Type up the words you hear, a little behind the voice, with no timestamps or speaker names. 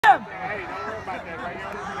him!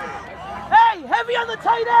 Hey, heavy on the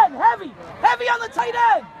tight end! Heavy! Heavy on the tight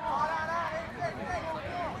end!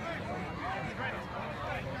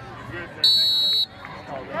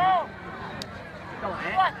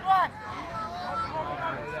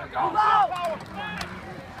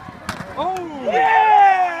 Oh!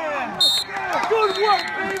 Yeah! Good work,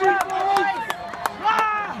 baby!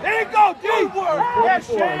 There you go, good work! Yes,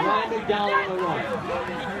 Shane! Down on the run.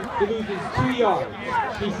 He loses 2 yards.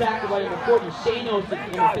 He's sacked by number 40, Shane Olsen,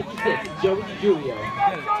 number 56, Joey DiGiulio.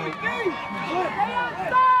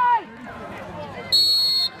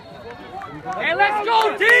 Hey, let's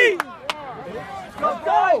go, D! Let's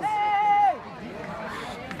go!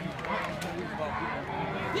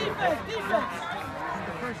 Defense, defense!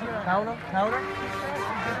 Counter, counter.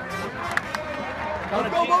 Let's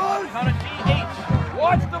go, boys! Counter DH.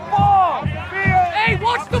 Watch the ball! Hey,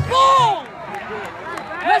 watch the ball!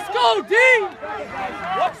 Let's go, D!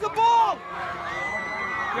 Watch the ball!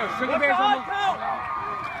 Yo, Sugar Bear's on the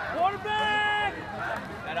quarterback!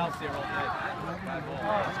 That out there all day.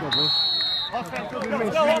 Let's go, boys. Let's go, let's get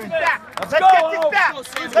this back! Let's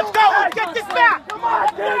go, let's get this back! Come on,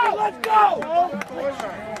 David, let's go!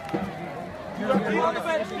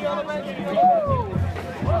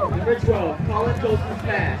 Number 12, Colin Goldson's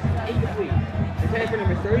pass, incomplete. Intended for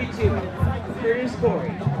number 32, Curtis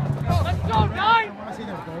Corey. Let's go, 9!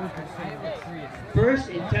 First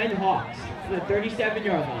and 10 Hawks to the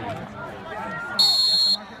 37-yard line.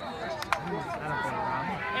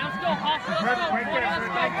 Hey, let's go, Hawks, let's go, hey,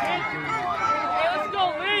 let's go,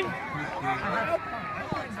 Lee!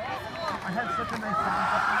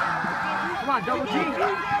 Come on, double G!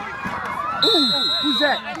 Ooh, who's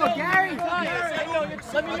that? Look, Gary!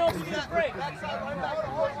 Let me know if you get a break.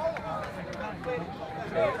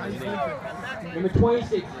 Number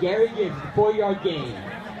 26, Gary Gibbs, 4-yard gain.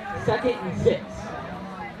 2nd and 6.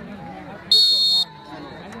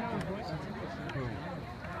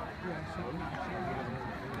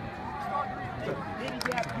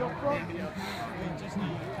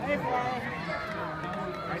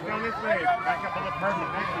 Right down this way. Back up a little perfect.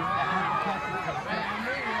 Thank you.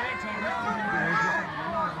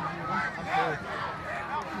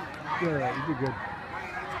 Yeah, you did good.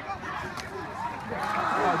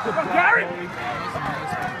 Gary!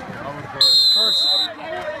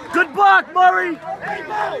 Good block, Murray!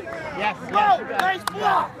 Yes, nice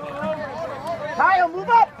block! Kyle, move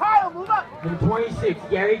up! Kyle, move up! Number 26,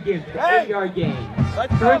 Gary Gibbs, 8-yard gain.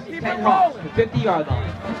 First and 10 Hawks to the 50-yard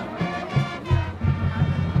line.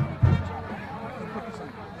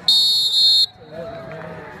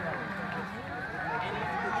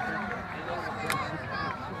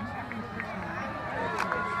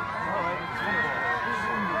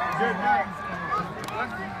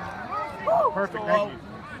 Perfect, thank you.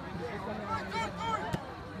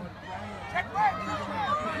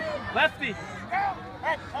 Lefty!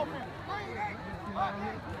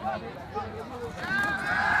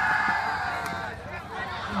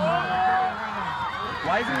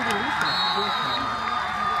 Why isn't he releasing it?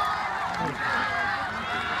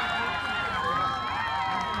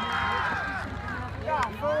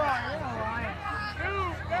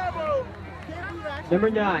 Number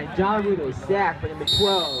 9, John Rudolph, sacked by number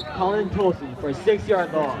 12, Colin Tolson for a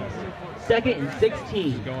 6-yard loss. 2nd and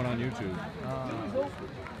 16. Going on YouTube.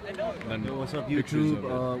 Yo, what's up, YouTube?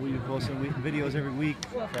 We post some videos every week,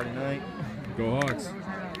 Friday night. Go Hawks.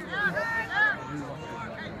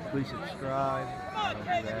 Please subscribe.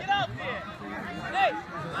 Get out there! Hey!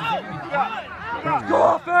 Go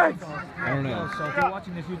offense! I don't know. So if you're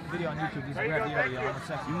watching this video on YouTube, just grab the audio. I'm a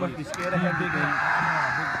sexy You must be scared of Hendricken.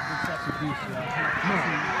 big sexy beast.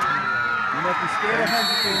 You must be scared of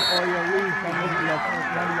Hendricken or you'll leave from this video.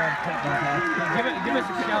 Give us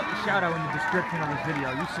a shout out in the description of this video.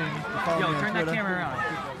 You see me? Yo, turn that camera around.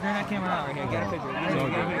 Turn that camera around right here. Get a picture.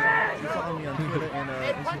 You follow me on Twitter and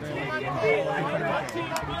Instagram.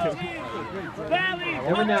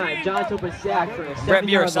 Number 9, John Tolson sacked for a 7-yard Brett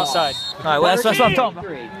Muir, loss. south side. All right, well, that's what I'm talking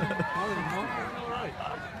about.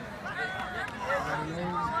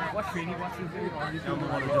 Watch Feeney. Watch this video on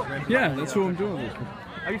YouTube. Yeah, that's what I'm doing.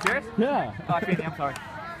 Are you serious? Yeah. Oh, Feeney, I'm sorry.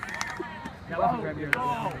 Yeah, let me grab your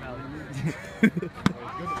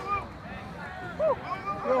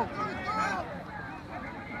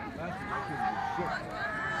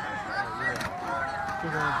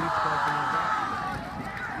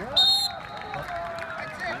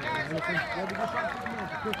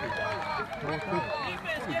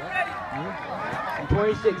And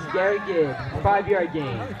 26, Gary Gibbs, 5-yard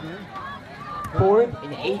gain. 4th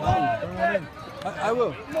and 18. I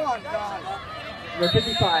will. Number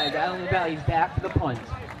 55, Alan LaValle's back for the punt.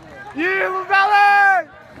 Yeah, LaValle!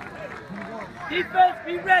 Defense,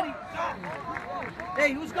 be ready.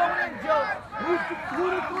 Hey, who's going in, Joe? Who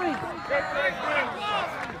the three?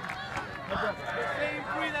 Same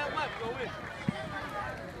three that left, go in.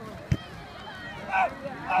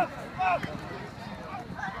 Up.